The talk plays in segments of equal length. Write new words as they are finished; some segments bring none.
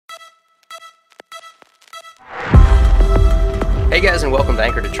Hey guys, and welcome to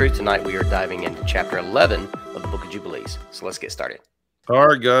Anchor to Truth. Tonight we are diving into chapter 11 of the book of Jubilees. So let's get started. All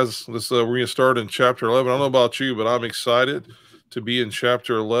right, guys, we're going to start in chapter 11. I don't know about you, but I'm excited to be in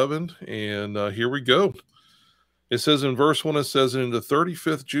chapter 11, and here we go. It says in verse 1, it says, in the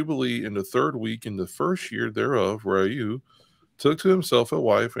 35th Jubilee, in the third week, in the first year thereof, Reu took to himself a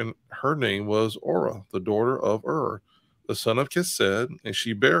wife, and her name was Orah, the daughter of the son of Chesed, and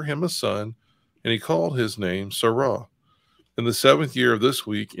she bare him a son, and he called his name Sarah. In the 7th year of this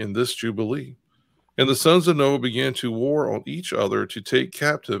week, in this Jubilee. And the sons of Noah began to war on each other, to take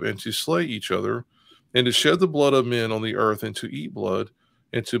captive and to slay each other, and to shed the blood of men on the earth, and to eat blood,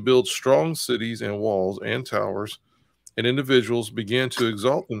 and to build strong cities and walls and towers. And individuals began to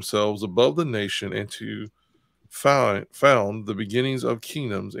exalt themselves above the nation, and to found the beginnings of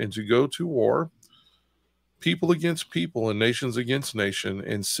kingdoms, and to go to war, people against people, and nations against nation,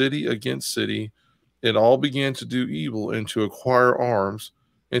 and city against city. And all began to do evil, and to acquire arms,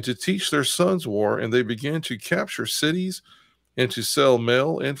 and to teach their sons war, and they began to capture cities, and to sell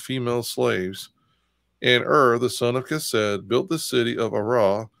male and female slaves. And the son of Chesed, built the city of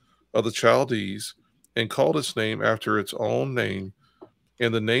Arah of the Chaldees, and called its name after its own name,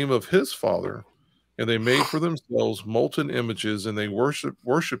 and the name of his father. And they made for themselves molten images, and they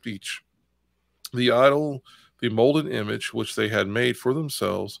worshipped each the idol, the molten image which they had made for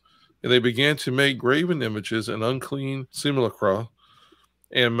themselves. And they began to make graven images and unclean simulacra,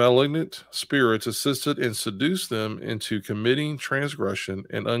 and malignant spirits assisted and seduced them into committing transgression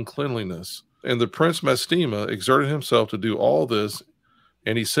and uncleanliness. And the prince Mastema exerted himself to do all this,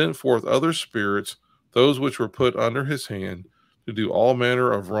 and he sent forth other spirits, those which were put under his hand, to do all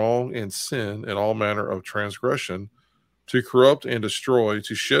manner of wrong and sin and all manner of transgression, to corrupt and destroy,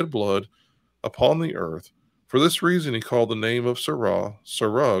 to shed blood upon the earth. For this reason he called the name of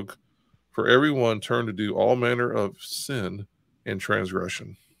Sarug, for everyone turned to do all manner of sin and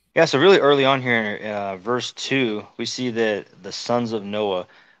transgression. Yeah, so really early on here in verse 2, we see that the sons of Noah.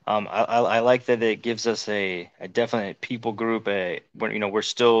 I like that it gives us a definite people group. We're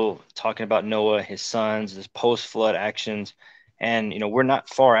still talking about Noah, his sons, his post-flood actions, and we're not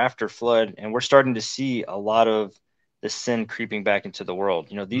far after flood, and we're starting to see a lot of the sin creeping back into the world.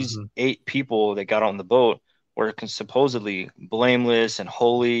 These 8 people that got on the boat were supposedly blameless and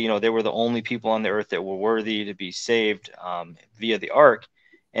holy. They were the only people on the earth that were worthy to be saved via the ark.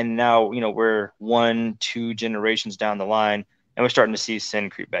 And now, we're 1-2 generations down the line, and we're starting to see sin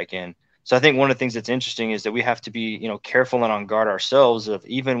creep back in. So I think one of the things that's interesting is that we have to be, careful and on guard ourselves of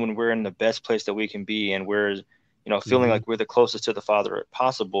even when we're in the best place that we can be, and we're, feeling like we're the closest to the Father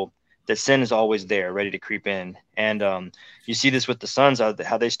possible, that sin is always there, ready to creep in. And you see this with the sons,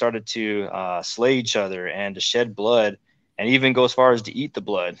 how they started to slay each other and to shed blood, and even go as far as to eat the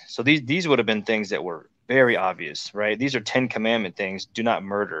blood. So these would have been things that were very obvious, right? These are 10 commandment things. Do not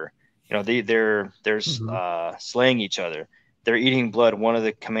murder. They're slaying each other. They're eating blood. One of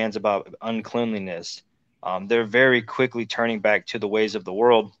the commands about uncleanliness. They're very quickly turning back to the ways of the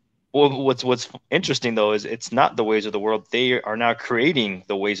world. Well, what's interesting, though, is it's not the ways of the world. They are now creating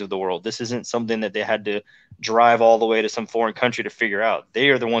the ways of the world. This isn't something that they had to drive all the way to some foreign country to figure out. They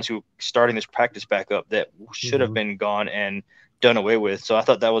are the ones who starting this practice back up that should have been gone and done away with. So I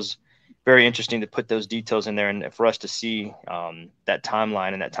thought that was very interesting to put those details in there and for us to see that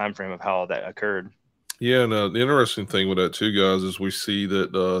timeline and that time frame of how that occurred. Yeah, and the interesting thing with that, too, guys, is we see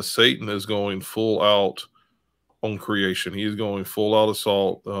that Satan is going full out on creation. He's going full out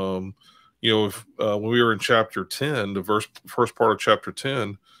assault. When we were in chapter 10, the first part of chapter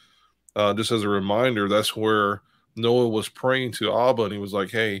 10, just as a reminder, that's where Noah was praying to Abba, and he was like,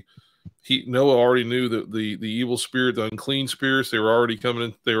 hey, Noah already knew that the evil spirit, the unclean spirits, they were already coming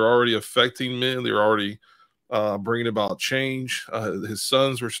in, they were already affecting men, they were already bringing about change. His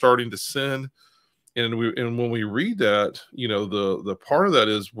sons were starting to sin. And when we read that, the part of that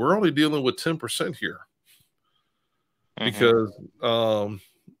is we're only dealing with 10% here. Because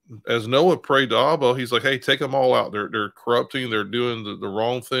as Noah prayed to Abba, he's like, hey, take them all out. They're corrupting. They're doing the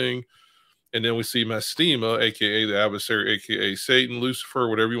wrong thing. And then we see Mastema, a.k.a. the adversary, a.k.a. Satan, Lucifer,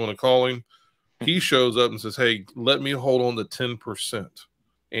 whatever you want to call him. He shows up and says, hey, let me hold on to 10%.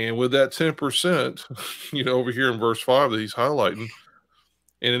 And with that 10%, over here in verse 5 that he's highlighting,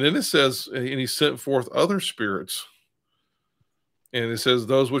 and then it says, and he sent forth other spirits. And it says,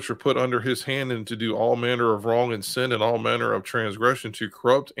 those which are put under his hand, and to do all manner of wrong and sin and all manner of transgression, to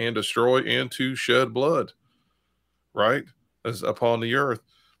corrupt and destroy and to shed blood, right, as upon the earth.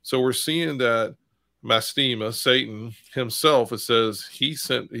 So we're seeing that Mastema, Satan himself, it says he's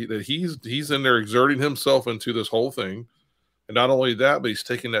in there exerting himself into this whole thing. And not only that, but he's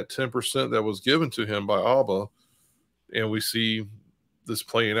taking that 10% that was given to him by Abba, And we see this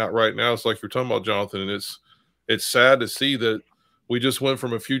playing out right now. It's like you're talking about, Jonathan, and it's sad to see that we just went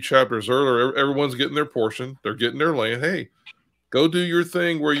from a few chapters earlier. Everyone's getting their portion. They're getting their land. Hey, go do your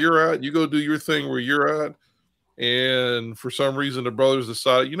thing where you're at. You go do your thing where you're at. And for some reason, the brothers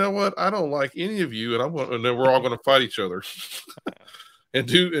decided, you know what? I don't like any of you, and then we're all going to fight each other,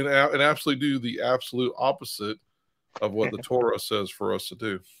 and absolutely do the absolute opposite of what the Torah says for us to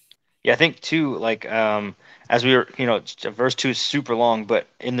do. Yeah, I think too, like as we were, verse 2 is super long, but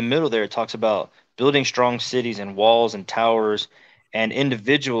in the middle there it talks about building strong cities and walls and towers, and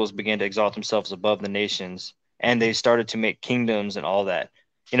individuals began to exalt themselves above the nations, and they started to make kingdoms and all that.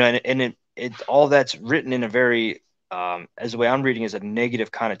 And it all that's written in a very as the way I'm reading is a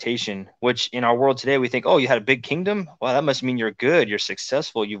negative connotation, which in our world today we think, oh, you had a big kingdom? Well, that must mean you're good, you're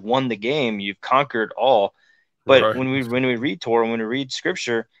successful, you've won the game, you've conquered all. But Right. when we read Torah, when we read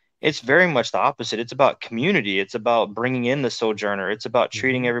scripture, it's very much the opposite. It's about community. It's about bringing in the sojourner. It's about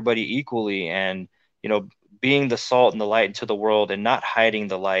treating everybody equally, and being the salt and the light into the world, and not hiding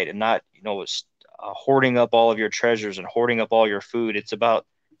the light, and not hoarding up all of your treasures and hoarding up all your food. It's about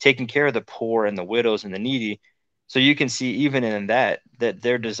taking care of the poor and the widows and the needy. So you can see even in that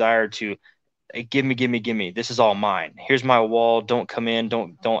their desire to give me. This is all mine. Here's my wall. Don't come in.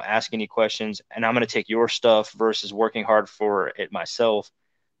 Don't ask any questions. And I'm going to take your stuff versus working hard for it myself.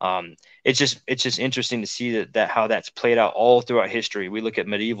 It's just interesting to see that how that's played out all throughout history. We look at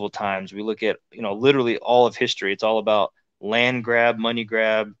medieval times. We look at literally all of history. It's all about land grab, money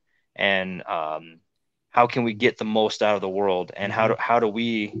grab, and how can we get the most out of the world, and how do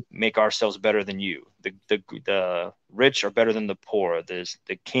we make ourselves better than you? The rich are better than the poor.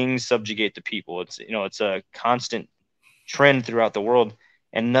 The kings subjugate the people. It's a constant trend throughout the world,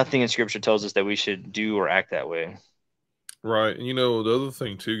 and nothing in Scripture tells us that we should do or act that way. Right. And the other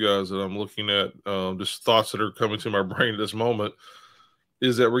thing too, guys, that I'm looking at, just thoughts that are coming to my brain at this moment,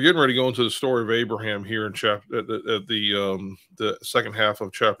 is that we're getting ready to go into the story of Abraham here in the second half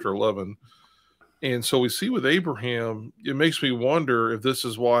of chapter 11. And so we see with Abraham, it makes me wonder if this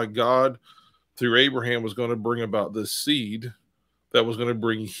is why God, through Abraham, was going to bring about this seed that was going to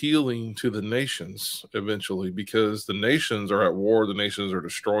bring healing to the nations eventually, because the nations are at war. The nations are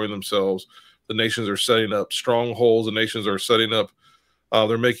destroying themselves. The nations are setting up strongholds. The nations are setting up,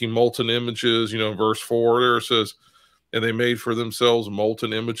 they're making molten images. Verse 4 there says, and they made for themselves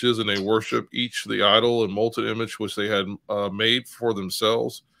molten images, and they worship each the idol and molten image which they had made for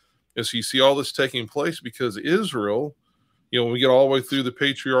themselves. And so you see all this taking place because Israel, when we get all the way through the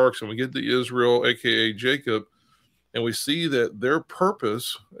patriarchs and we get to Israel, aka Jacob, and we see that their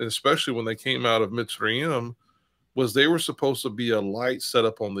purpose, especially when they came out of Mitzrayim, was they were supposed to be a light set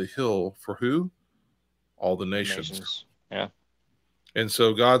up on the hill for who? All the nations. Yeah. And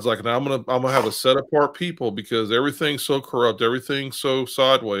so God's like, now I'm gonna have a set apart people, because everything's so corrupt, everything's so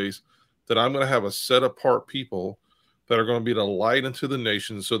sideways, that I'm gonna have a set apart people that are going to be the light into the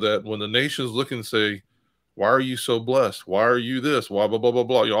nations, so that when the nations look and say, why are you so blessed? Why are you this? Why blah, blah, blah,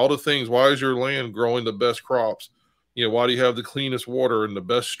 blah. All the things. Why is your land growing the best crops? Why do you have the cleanest water and the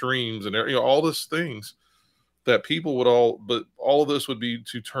best streams and all these things that people would but all of this would be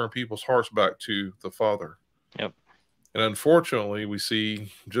to turn people's hearts back to the Father. Yep. And unfortunately, we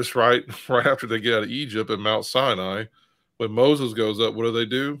see just right after they get out of Egypt at Mount Sinai, when Moses goes up, what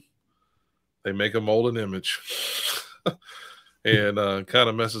do? They make a molten image. And kind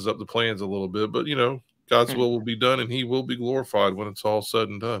of messes up the plans a little bit, but God's will be done, and he will be glorified when it's all said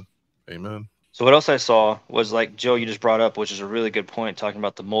and done. Amen. So what else I saw was, like Joe, you just brought up, which is a really good point, talking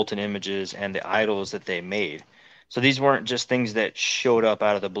about the molten images and the idols that they made. So these weren't just things that showed up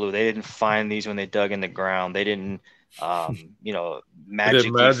out of the blue. They didn't find these when they dug in the ground. They didn't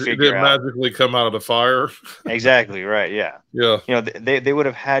magically figure out. Magically come out of the fire. Exactly right. Yeah. Yeah. They would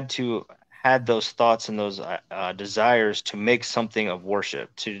have had those thoughts and those desires to make something of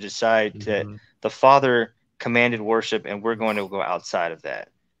worship, to decide that the Father commanded worship, and we're going to go outside of that.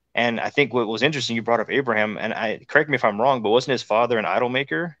 And I think what was interesting, you brought up Abraham, and correct me if I'm wrong, but wasn't his father an idol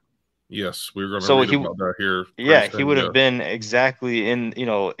maker? Yes, we were going to read about that here. Yeah, he would have been exactly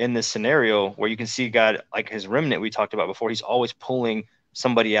in this scenario where you can see God, like his remnant we talked about before. He's always pulling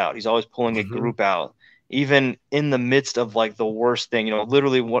somebody out. He's always pulling a group out. Even in the midst of like the worst thing,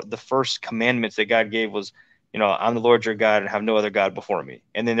 literally what the first commandments that God gave was, I'm the Lord your God and have no other God before me.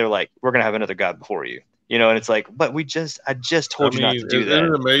 And then they're like, we're going to have another God before you, and it's like, but I just told you not to do that.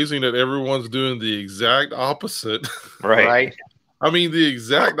 Isn't it amazing that everyone's doing the exact opposite? Right. I mean, the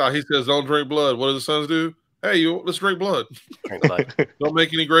exact, he says, don't drink blood. What do the sons do? Hey, let's drink blood. Drink blood. Don't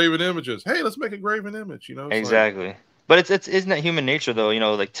make any graven images. Hey, let's make a graven image, Exactly. But isn't that human nature though?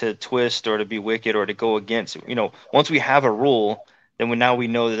 Like to twist or to be wicked or to go against. Once we have a rule, then now we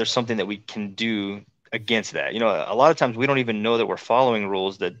know that there's something that we can do against that. A lot of times we don't even know that we're following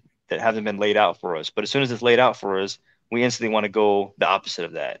rules that haven't been laid out for us. But as soon as it's laid out for us, we instantly want to go the opposite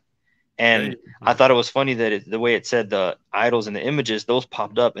of that. And Hey, I thought it was funny that the way it said the idols and the images, those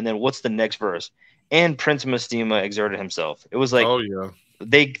popped up. And then what's the next verse? And Prince Mastema exerted himself. It was like oh yeah,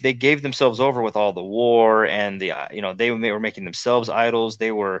 they gave themselves over with all the war and the they were making themselves idols.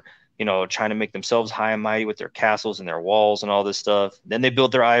 They were trying to make themselves high and mighty with their castles and their walls and all this stuff. Then they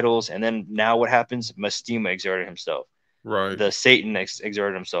built their idols, and then now what happens? Mastema exerted himself. right. The Satan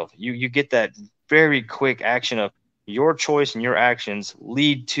exerted himself. You get that very quick action of your choice and your actions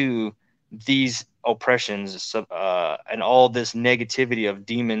lead to these oppressions and all this negativity of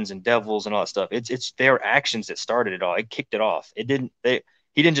demons and devils and all that stuff. It's their actions that started it all. It kicked it off. He didn't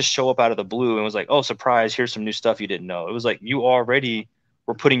just show up out of the blue and was like, oh, surprise, here's some new stuff you didn't know. It was like you already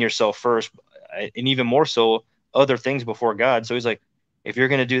were putting yourself first, and even more so other things before God. So he's like, if you're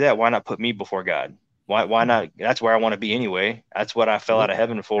going to do that, why not put me before God? Why not? That's where I want to be anyway. That's what I fell Yep. out of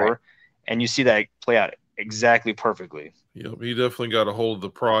heaven for. Right. And you see that play out exactly perfectly. Yep, he definitely got a hold of the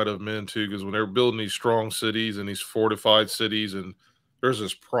pride of men too, because when they're building these strong cities and these fortified cities, and there's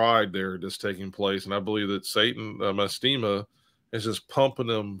this pride there that's taking place, and I believe that Satan, Mastema, is just pumping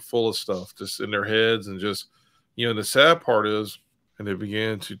them full of stuff, just in their heads, and just and the sad part is, and they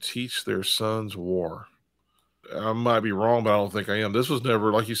began to teach their sons war. I might be wrong, but I don't think I am. This was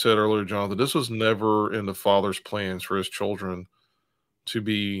never, like you said earlier, Jonathan. This was never in the Father's plans for his children to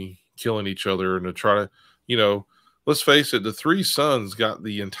be killing each other and to try to, let's face it, the three sons got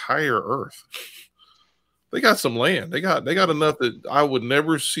the entire earth. They got some land. They got enough that I would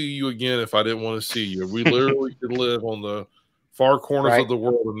never see you again if I didn't want to see you. We literally could live on the far corners Right. of the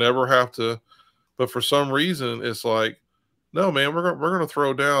world and never have to. But for some reason, it's like, no, man, we're gonna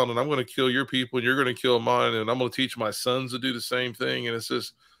throw down, and I'm gonna kill your people, and you're gonna kill mine, and I'm gonna teach my sons to do the same thing. And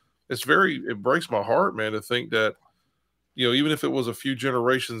it breaks my heart, man, to think that, even if it was a few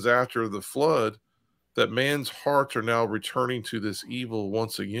generations after the flood, that man's hearts are now returning to this evil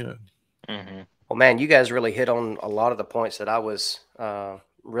once again. Mm-hmm. Well, man, you guys really hit on a lot of the points that I was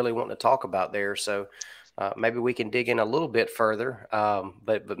really wanting to talk about there. So maybe we can dig in a little bit further.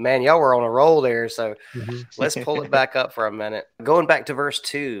 But man, y'all were on a roll there. So let's pull it back up for a minute. Going back to verse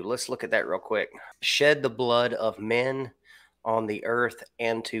 2, let's look at that real quick. Shed the blood of men on the earth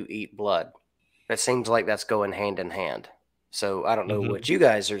and to eat blood. That seems like that's going hand in hand. So I don't know what you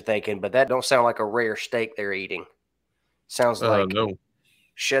guys are thinking, but that don't sound like a rare steak they're eating. Sounds like No.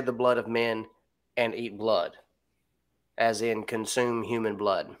 Shed the blood of men and eat blood, as in consume human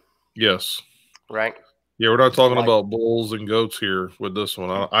blood. Yes. Right? Yeah, we're not talking about bulls and goats here with this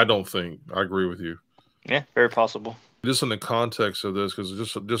one. I don't think. I agree with you. Yeah, very possible. Just in the context of this,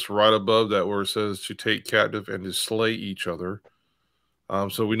 because just right above that where it says to take captive and to slay each other.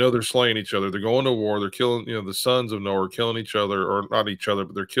 So we know they're slaying each other. They're going to war. They're killing, the sons of Noah are killing each other, or not each other,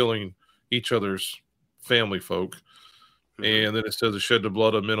 but they're killing each other's family folk. And then it says to shed the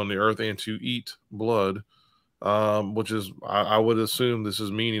blood of men on the earth and to eat blood, which is, I would assume this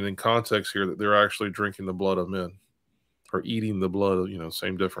is meaning in context here that they're actually drinking the blood of men or eating the blood,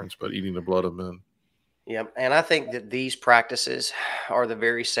 same difference, but eating the blood of men. Yeah, and I think that these practices are the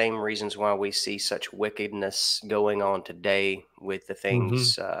very same reasons why we see such wickedness going on today with the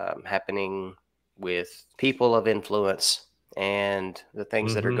things happening with people of influence and the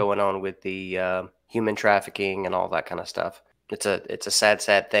things that are going on with the human trafficking and all that kind of stuff. It's a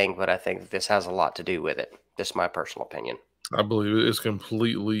sad thing, but I think that this has a lot to do with it. Just my personal opinion. I believe it's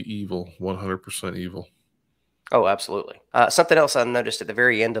completely evil, 100% evil. Oh, absolutely. Something else I noticed at the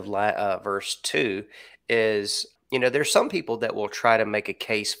very end of verse 2 is, there's some people that will try to make a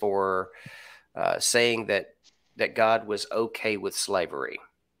case for saying that God was okay with slavery,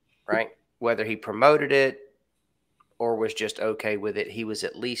 right? Whether he promoted it or was just okay with it, he was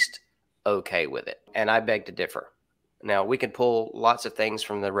at least okay with it. And I beg to differ. Now, we can pull lots of things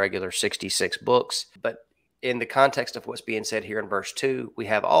from the regular 66 books, but in the context of what's being said here in verse 2, we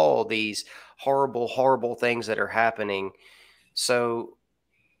have all these horrible, horrible things that are happening. So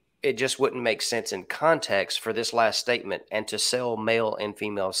it just wouldn't make sense in context for this last statement and to sell male and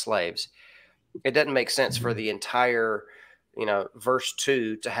female slaves. It doesn't make sense for the entire, verse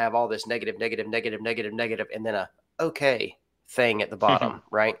 2 to have all this negative, negative, negative, negative, negative, and then a okay thing at the bottom,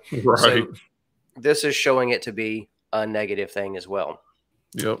 right? Right. So this is showing it to be a negative thing as well.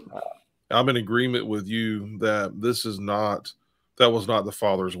 Yep. I'm in agreement with you that that was not the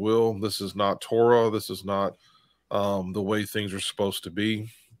Father's will. This is not Torah. This is not the way things are supposed to be.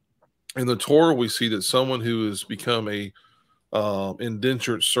 In the Torah, we see that someone who has become a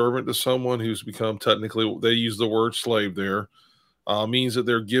indentured servant to someone who's become, technically, they use the word slave there, means that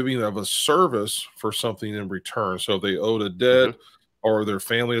they're giving of a service for something in return. So if they owed a debt, or their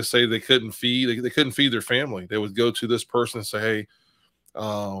family, to say they couldn't feed, they couldn't feed their family, they would go to this person and say, hey,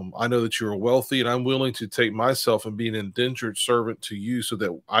 I know that you're wealthy, and I'm willing to take myself and be an indentured servant to you so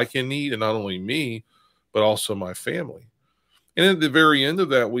that I can eat, and not only me, but also my family. And at the very end of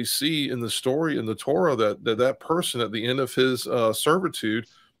that, we see in the story in the Torah that person at the end of his servitude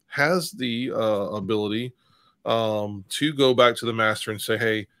has the ability to go back to the master and say,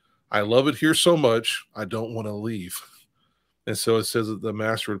 hey, I love it here so much, I don't want to leave. And so it says that the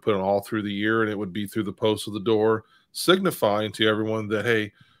master would put it all through the year, and it would be through the post of the door, signifying to everyone that,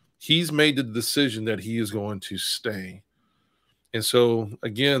 hey, he's made the decision that he is going to stay. And so,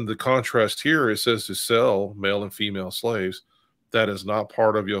 again, the contrast here, it says to sell male and female slaves. That is not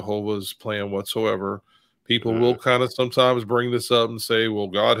part of Jehovah's plan whatsoever. People will kind of sometimes bring this up and say, well,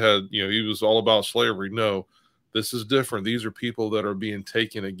 God had, he was all about slavery. No, this is different. These are people that are being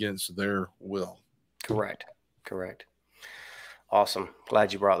taken against their will. Correct. Correct. Awesome.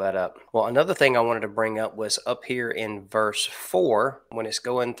 Glad you brought that up. Well, another thing I wanted to bring up was up here in verse 4, when it's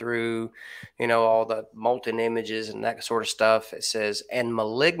going through, all the molten images and that sort of stuff. It says, and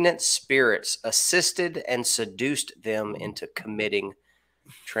malignant spirits assisted and seduced them into committing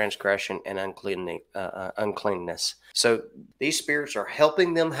transgression and uncleanness. So these spirits are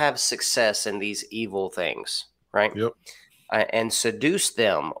helping them have success in these evil things, right? Yep. And seduced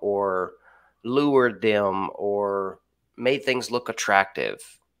them, or lured them, or made things look attractive,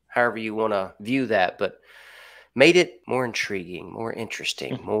 however you want to view that, but made it more intriguing, more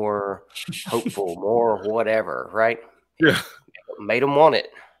interesting, more hopeful, more whatever, right? Yeah. Made them want it.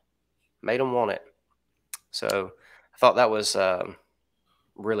 Made them want it. So I thought that was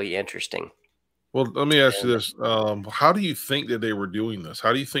really interesting. Well, let me ask you this. How do you think that they were doing this?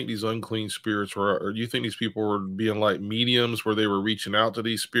 How do you think these unclean spirits were, or do you think these people were being like mediums where they were reaching out to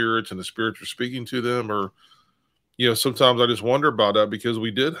these spirits and the spirits were speaking to them? Or, sometimes I just wonder about that, because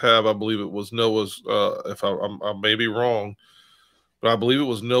we did have, I believe it was Noah's, if I may be wrong, but I believe it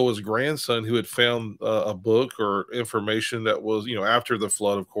was Noah's grandson who had found a book or information that was, after the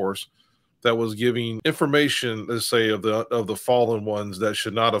flood, of course, that was giving information, let's say, of the fallen ones that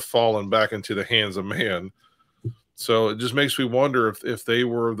should not have fallen back into the hands of man. So it just makes me wonder if they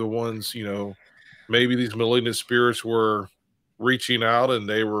were the ones, maybe these malignant spirits were reaching out, and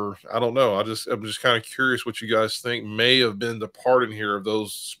they were, I don't know. I'm just kind of curious what you guys think may have been the part in here of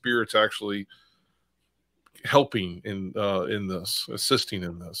those spirits actually helping in this, assisting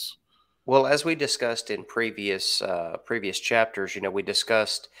in this. Well, as we discussed in previous chapters, we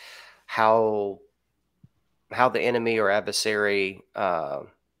discussed how the enemy or adversary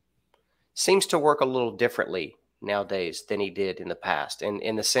seems to work a little differently nowadays than he did in the past, and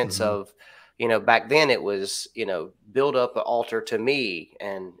in the sense of, back then it was, build up an altar to me,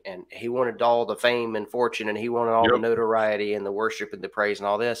 and he wanted all the fame and fortune, and he wanted all the notoriety and the worship and the praise and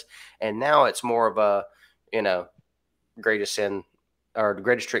all this. And now it's more of a, greatest sin, or the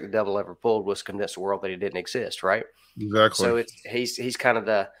greatest trick the devil ever pulled was convince the world that he didn't exist, right? Exactly. So he's kind of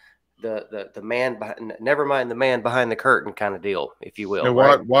the man behind, never mind the man behind the curtain kind of deal, if you will. And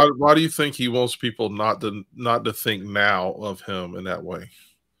right? why do you think he wants people not to think now of him in that way?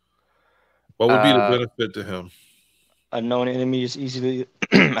 What would be the benefit to him? A known enemy is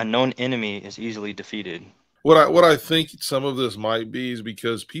easily defeated. What I think some of this might be is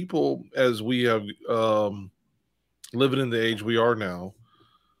because people, as we have living in the age we are now,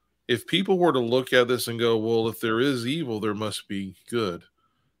 if people were to look at this and go, well, if there is evil, there must be good.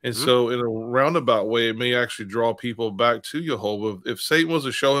 And so in a roundabout way, it may actually draw people back to Jehovah. If Satan was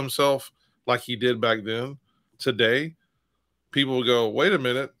to show himself like he did back then, today, people would go, wait a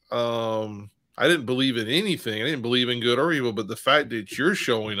minute, I didn't believe in anything. I didn't believe in good or evil, but the fact that you're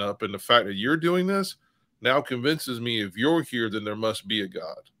showing up and the fact that you're doing this now convinces me if you're here, then there must be a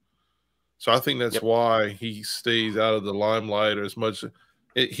God. So I think that's why he stays out of the limelight as much.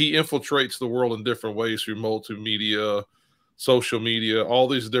 He infiltrates the world in different ways through multimedia, social media, all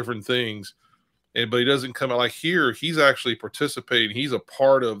these different things. But he doesn't come out like here. He's actually participating. He's a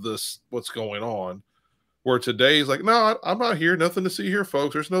part of this, what's going on. Where today he's like, no, I'm not here. Nothing to see here,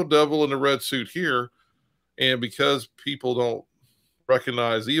 folks. There's no devil in the red suit here. And because people don't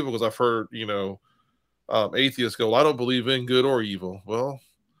recognize evil, because I've heard, atheists go, well, I don't believe in good or evil. Well,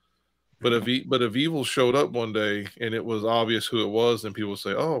 but if evil showed up one day and it was obvious who it was, then people would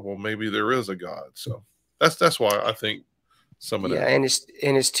say, oh, well, maybe there is a God. So that's why I think some of that. And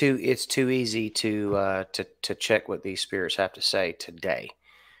it's too easy to check what these spirits have to say today.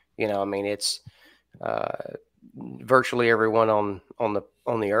 You know, I mean, it's virtually everyone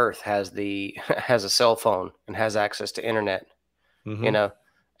on the earth has has a cell phone and has access to internet. You know,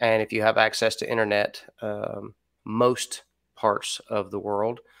 and if you have access to internet, most parts of the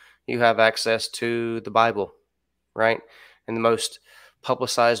world, you have access to the Bible, right? And the most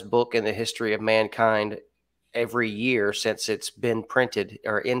publicized book in the history of mankind every year since it's been printed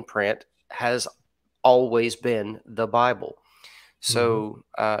or in print has always been the Bible. So,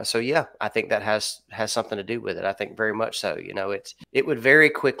 so yeah, I think that has something to do with it. I think very much so. You know, it would very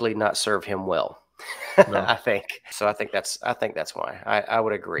quickly not serve him well. No. I think so. I think that's why I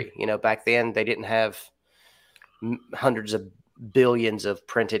would agree. You know, back then they didn't have hundreds of billions of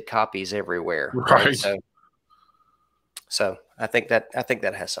printed copies everywhere, right? So I think that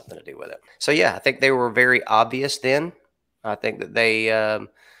has something to do with it. So yeah, I think they were very obvious then. I think that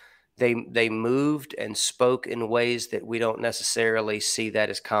they moved and spoke in ways that we don't necessarily see that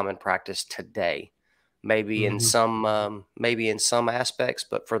as common practice today. Maybe in some aspects,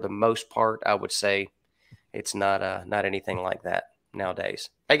 but for the most part, I would say it's not anything like that nowadays.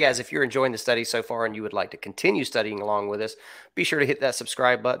 Hey guys, if you're enjoying the study so far and you would like to continue studying along with us, be sure to hit that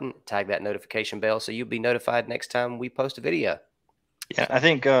subscribe button, tag that notification bell so you'll be notified next time we post a video. Yeah, I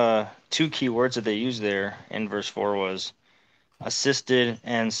think two key words that they used there in verse 4 was assisted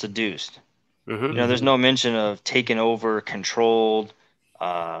and seduced. You know, there's no mention of taken over, controlled,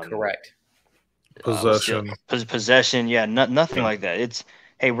 Correct. possession. Yeah, nothing like that. It's,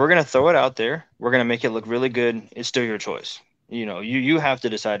 hey, we're gonna throw it out there. We're gonna make it look really good. It's still your choice. You know, you have to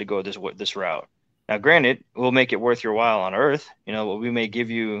decide to go this route. Now, granted, we'll make it worth your while on Earth. You know, we may give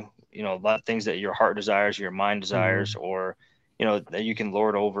you, you know, a lot of things that your heart desires, your mind desires, or, you know, that you can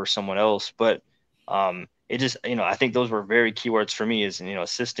lord over someone else. But it just, you know, I think those were very keywords for me, is, you know,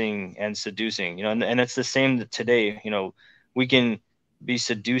 assisting and seducing. You know, and it's the same today. You know, we can be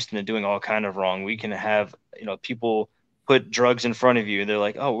seduced into doing all kind of wrong. We can have, you know, people put drugs in front of you. They're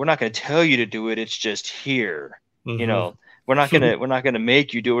like, oh, we're not going to tell you to do it. It's just here. You know, we're not gonna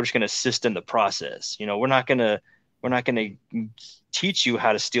make you do it. We're just gonna assist in the process. You know, we're not gonna teach you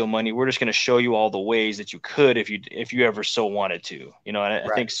how to steal money. We're just gonna show you all the ways that you could if you ever so wanted to. You know,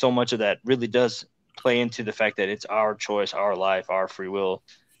 and I think so much of that really does play into the fact that it's our choice, our life, our free will,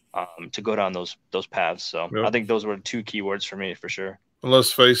 to go down those paths. So I think those were two key words for me for sure. And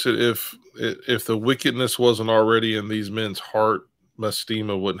let's face it, if the wickedness wasn't already in these men's heart,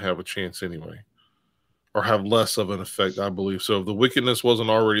 Mestima wouldn't have a chance anyway, or have less of an effect, I believe. So if the wickedness wasn't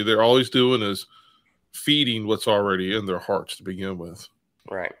already there, all he's doing is feeding what's already in their hearts to begin with.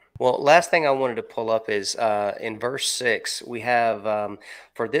 Right. Well, last thing I wanted to pull up is in verse 6, we have,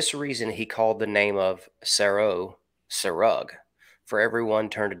 for this reason he called the name of Sarug, for everyone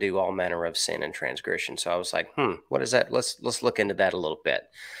turned to do all manner of sin and transgression. So I was like, what is that? Let's look into that a little bit.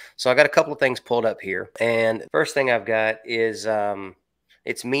 So I got a couple of things pulled up here. And first thing I've got is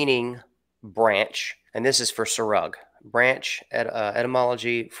its meaning branch. And this is for Sarug. Branch,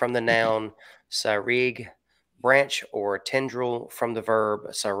 etymology from the noun sarig, branch or tendril, from the verb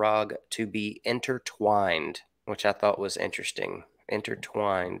sarag, to be intertwined, which I thought was interesting.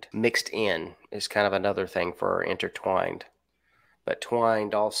 Intertwined. Mixed in is kind of another thing for intertwined. But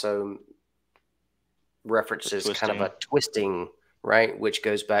twined also references kind of a twisting, right? Which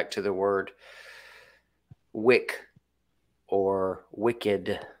goes back to the word wick or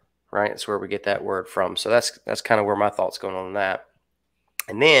wicked, right? That's where we get that word from. So that's kind of where my thoughts going on that.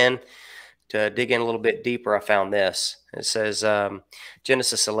 And then to dig in a little bit deeper, I found this. It says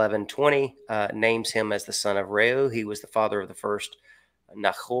Genesis 11:20 names him as the son of Reu. He was the father of the first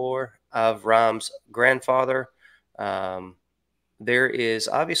Nahor, Avram's grandfather. There is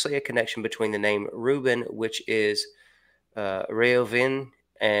obviously a connection between the name Reuben, which is Reuvin,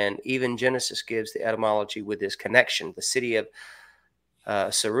 and even Genesis gives the etymology with this connection. The city of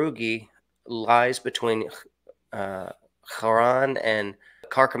Sarugi lies between Haran and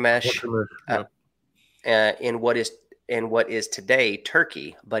Carchemish in what is today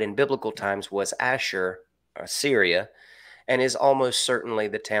Turkey, but in biblical times was Ashur, Syria, and is almost certainly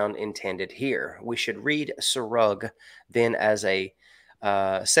the town intended here. We should read Sarug then as a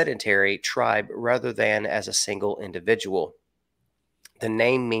sedentary tribe rather than as a single individual. The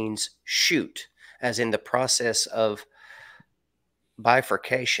name means shoot, as in the process of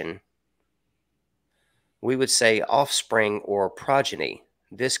bifurcation. We would say offspring or progeny.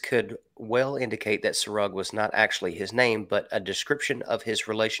 This could well indicate that Sarug was not actually his name, but a description of his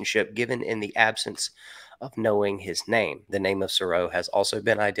relationship given in the absence of knowing his name. The name of Sarug has also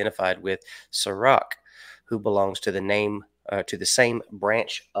been identified with Sarak, who belongs to the same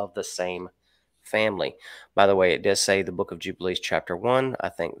branch of the same family. By the way, it does say the book of Jubilees, chapter 1. I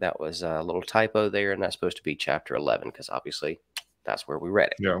think that was a little typo there, and that's supposed to be chapter 11 because obviously that's where we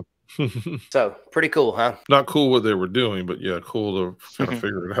read it. Yeah. So pretty cool, huh? Not cool what they were doing, but yeah, cool to kind of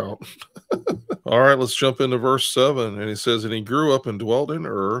figure it out. All right, let's jump into verse 7. And it says, and he grew up and dwelt in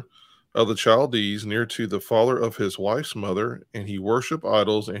Ur of the Chaldees, near to the father of his wife's mother, and he worshipped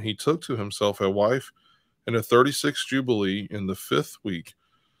idols, and he took to himself a wife in the 36th Jubilee in the 5th week,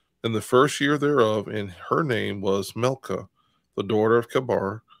 in the first year thereof, and her name was Melka, the daughter of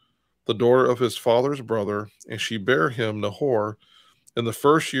Kabar, the daughter of his father's brother, and she bare him Nahor in the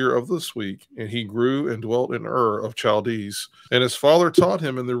first year of this week, and he grew and dwelt in Ur of Chaldees. And his father taught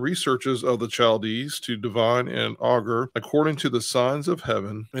him in the researches of the Chaldees to divine and augur according to the signs of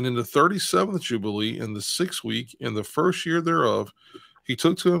heaven. And in the 37th Jubilee, in the 6th week, in the first year thereof, he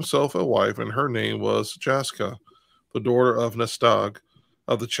took to himself a wife, and her name was Jaska, the daughter of Nestag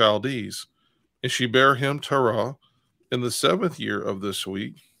of the Chaldees. And she bare him Terah in the 7th year of this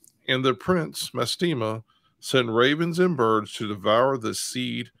week. And the prince, Mastema, sent ravens and birds to devour the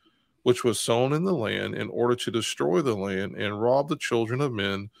seed which was sown in the land, in order to destroy the land and rob the children of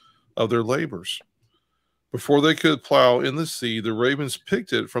men of their labors. Before they could plow in the seed, the ravens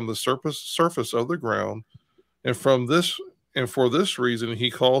picked it from the surface of the ground, and for this reason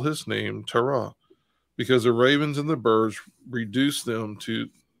he called his name Terah, because the ravens and the birds reduced them to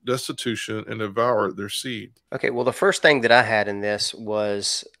destitution and devoured their seed. Okay, well, the first thing that I had in this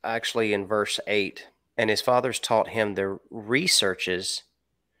was actually in verse 8. And his fathers taught him the researches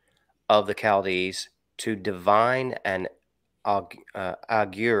of the Chaldees to divine and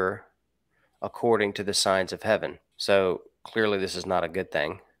augur according to the signs of heaven. So clearly this is not a good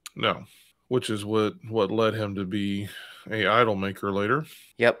thing. No, which is what led him to be a idol maker later.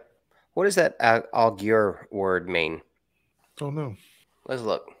 Yep. What does that augur word mean? Oh, no. Let's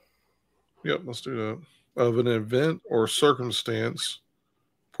look. Yep, let's do that. Of an event or circumstance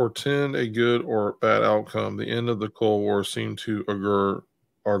portend a good or bad outcome. The end of the Cold War seemed to augur,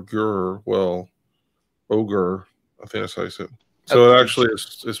 I think that's how you say it. So it actually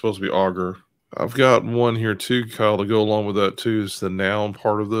is supposed to be augur. I've got one here too, Kyle, to go along with that too. It's the noun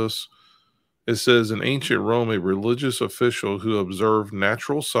part of this. It says, in ancient Rome, a religious official who observed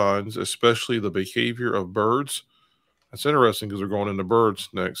natural signs, especially the behavior of birds. That's interesting because we're going into birds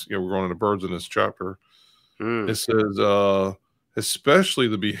next. We're going into birds in this chapter. It says, especially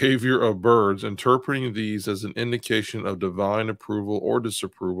the behavior of birds, interpreting these as an indication of divine approval or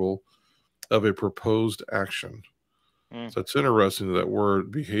disapproval of a proposed action. So it's interesting that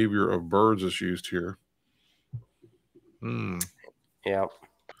word behavior of birds is used here. Yeah.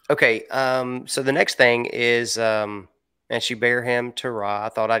 Okay. So the next thing is, and she bare him Terah. I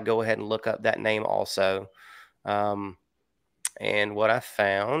thought I'd go ahead and look up that name also. And what I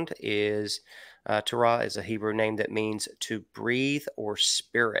found is Terah is a Hebrew name that means to breathe or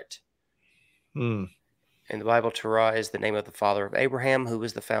spirit. In the Bible, Terah is the name of the father of Abraham, who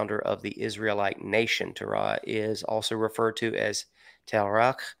was the founder of the Israelite nation. Terah is also referred to as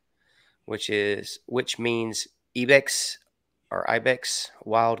Telrach, which means ibex or ibex,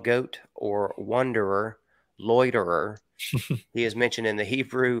 wild goat, or wanderer, loiterer. He is mentioned in the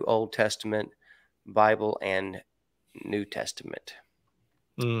Hebrew, Old Testament, Bible, and New Testament.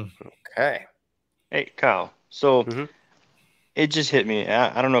 Okay. Hey, Kyle. So it just hit me.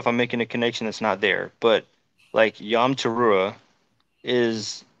 I don't know if I'm making a connection that's not there, but like Yom Teruah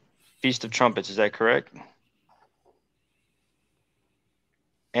is Feast of Trumpets. Is that correct?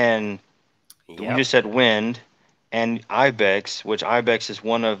 And you just said wind and ibex, which ibex is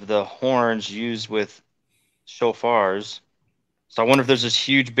one of the horns used with shofars. So I wonder if there's this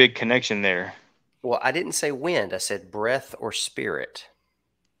huge big connection there. Well, I didn't say wind. I said breath or spirit.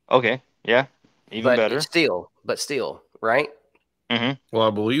 Okay. Yeah. Even better. But still, right? Well, I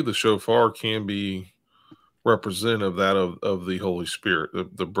believe the shofar can be representative of that of the Holy Spirit,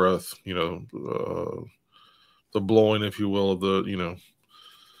 the breath, the blowing, if you will, of the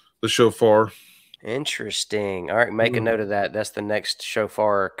shofar. Interesting. All right, make a note of that. That's the next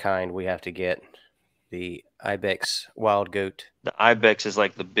shofar kind we have to get. The ibex wild goat. The ibex is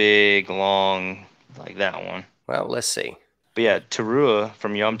like the big, long, like that one. Well, let's see. But yeah, Teruah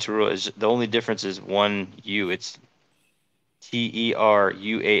from Yom Teruah is the only difference is one U. It's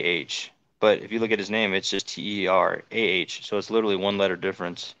Teruah. But if you look at his name, it's just Teruah. So it's literally one letter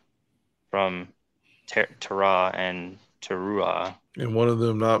difference from Terah and Teruah. And one of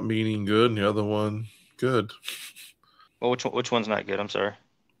them not meaning good, and the other one good. Well, which one's not good? I'm sorry.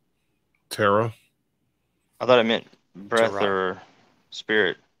 Terah. I thought it meant breath Terah. or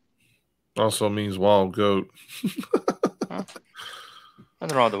spirit. Also means wild goat.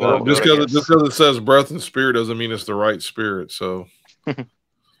 Nothing wrong with the world. Just because it says breath and spirit doesn't mean it's the right spirit. So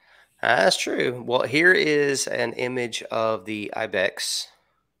That's true. Well, here is an image of the ibex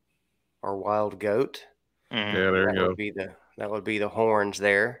or wild goat. Mm-hmm. yeah, there you go. That would be the horns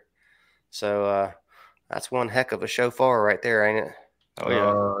there. So that's one heck of a shofar right there, ain't it?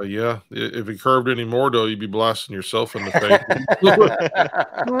 Oh yeah. Yeah. If it curved any more, though, you'd be blasting yourself in the face.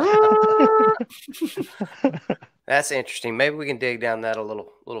 That's interesting. Maybe we can dig down that a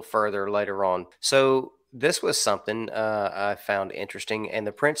little further later on. So this was something I found interesting. And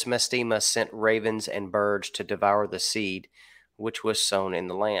the Prince Mastema sent ravens and birds to devour the seed which was sown in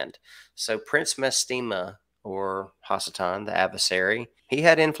the land. So Prince Mastema, or Hasatan, the adversary, he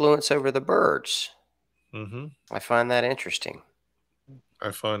had influence over the birds. Mm-hmm. I find that interesting. I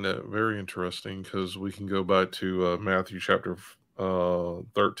find that very interesting because we can go back to Matthew chapter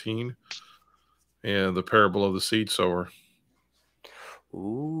 13 and the parable of the seed sower.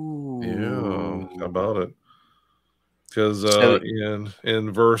 Ooh. Yeah, how about it? Because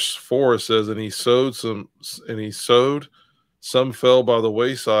in verse 4 it says, and he sowed, some fell by the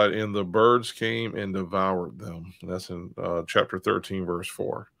wayside, and the birds came and devoured them. And that's in chapter 13, verse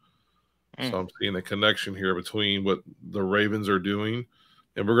 4. So I'm seeing a connection here between what the ravens are doing,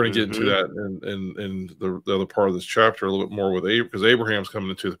 and we're going to get into that in the other part of this chapter a little bit more with because Abraham's coming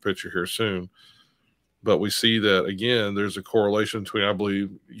into the picture here soon. But we see that, again, there's a correlation between, I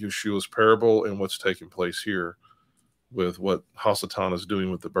believe, Yeshua's parable and what's taking place here with what Hasatan is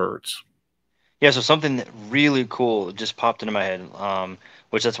doing with the birds. Yeah, so something that really cool just popped into my head,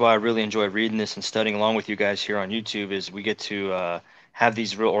 which that's why I really enjoy reading this and studying along with you guys here on YouTube, is we get to have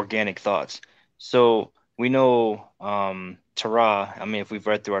these real organic thoughts. So we know Terah, I mean, if we've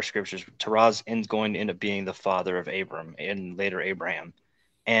read through our scriptures, Terah's going to end up being the father of Abram and later Abraham.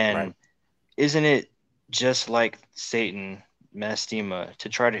 And isn't it just like Satan, Mastema, to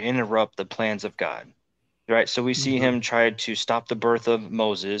try to interrupt the plans of God? Right, so we see him try to stop the birth of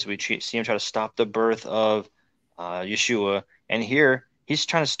Moses. We see him try to stop the birth of Yeshua. And here, he's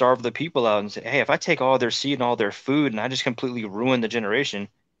trying to starve the people out and say, hey, if I take all their seed and all their food and I just completely ruin the generation,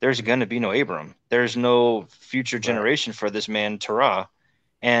 there's going to be no Abram. There's no future generation for this man, Terah.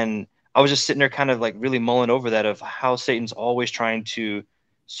 And I was just sitting there kind of like really mulling over that of how Satan's always trying to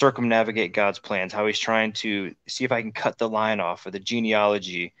circumnavigate God's plans, how he's trying to see if I can cut the line off or the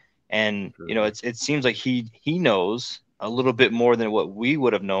genealogy. And it seems like he knows a little bit more than what we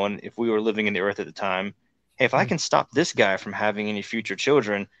would have known if we were living in the earth at the time. Hey, if I can stop this guy from having any future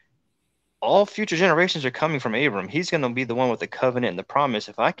children, all future generations are coming from Abram. He's going to be the one with the covenant and the promise.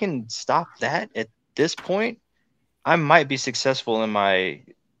 If I can stop that at this point, I might be successful in my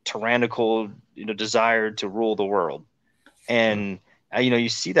tyrannical, desire to rule the world. And you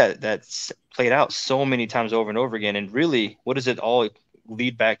see that's played out so many times over and over again. And really, what does it all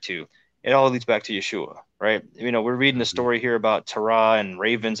lead back to? It all leads back to Yeshua, right? We're reading the story here about Terah and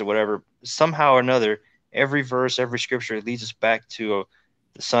ravens or whatever. Somehow or another, every verse, every scripture leads us back to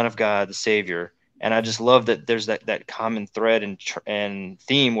the Son of God, the Savior. And I just love that there's that common thread and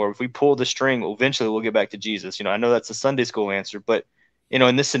theme where if we pull the string, eventually we'll get back to Jesus. I know that's a Sunday school answer, but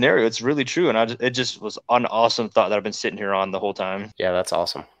in this scenario, it's really true. And it just was an awesome thought that I've been sitting here on the whole time. Yeah, that's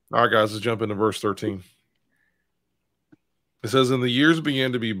awesome. All right, guys, let's jump into verse 13. It says, and the years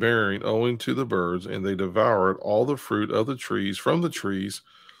began to be barren owing to the birds, and they devoured all the fruit of the trees from the trees.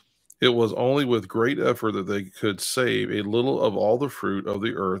 It was only with great effort that they could save a little of all the fruit of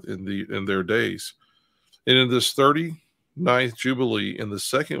the earth in their days. And in this 39th Jubilee, in the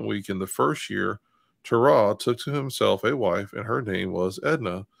second week in the first year, Terah took to himself a wife, and her name was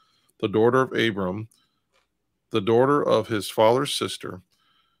Edna, the daughter of Abram, the daughter of his father's sister.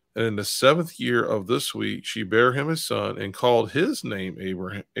 And in the 7th year of this week, she bare him a son and called his name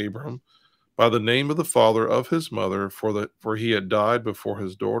Abram by the name of the father of his mother, for he had died before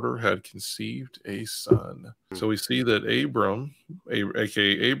his daughter had conceived a son. So we see that Abram,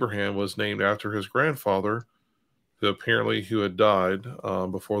 aka Abraham, was named after his grandfather, who had died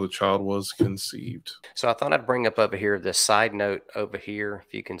before the child was conceived. So I thought I'd bring up over here the side note over here.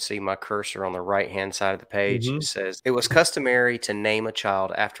 If you can see my cursor on the right-hand side of the page, it says, it was customary to name a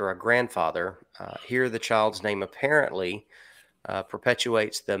child after a grandfather. Here the child's name apparently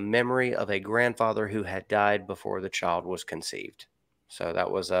perpetuates the memory of a grandfather who had died before the child was conceived. So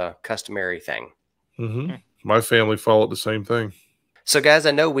that was a customary thing. My family followed the same thing. So guys,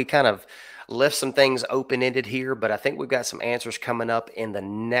 I know we kind of left some things open-ended here, but I think we've got some answers coming up in the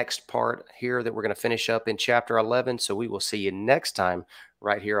next part here that we're going to finish up in chapter 11. So we will see you next time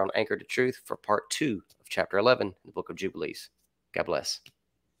right here on Anchor to Truth for part 2 of chapter 11, the book of Jubilees. God bless.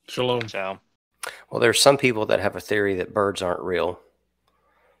 Shalom. Ciao. Well, there's some people that have a theory that birds aren't real.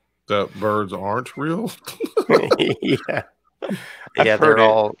 That birds aren't real? Yeah. I've Yeah, heard they're it.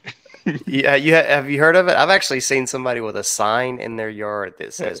 all. Yeah, have you heard of it? I've actually seen somebody with a sign in their yard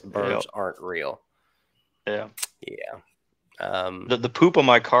that says birds aren't real. Yeah. Yeah. The poop on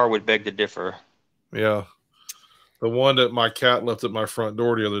my car would beg to differ. Yeah. The one that my cat left at my front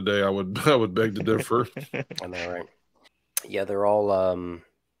door the other day, I would beg to differ. I know, right? Yeah, they're all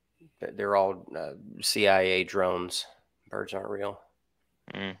CIA drones. Birds aren't real.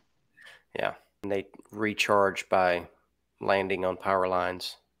 Mm. Yeah, and they recharge by landing on power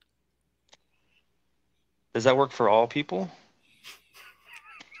lines. Does that work for all people?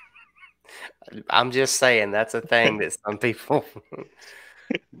 I'm just saying that's a thing that some people.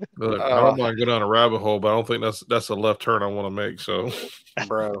 Look, I don't mind going down a rabbit hole, but I don't think that's a left turn I want to make. So,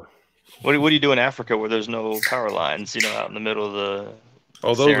 bro, What do you do in Africa where there's no power lines? Out in the middle of the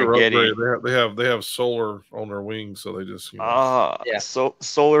those are Serengeti. upgraded. They have solar on their wings, so they just yeah.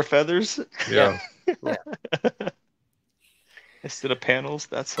 Solar feathers. Yeah. Instead of panels.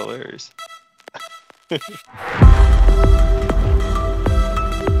 That's hilarious.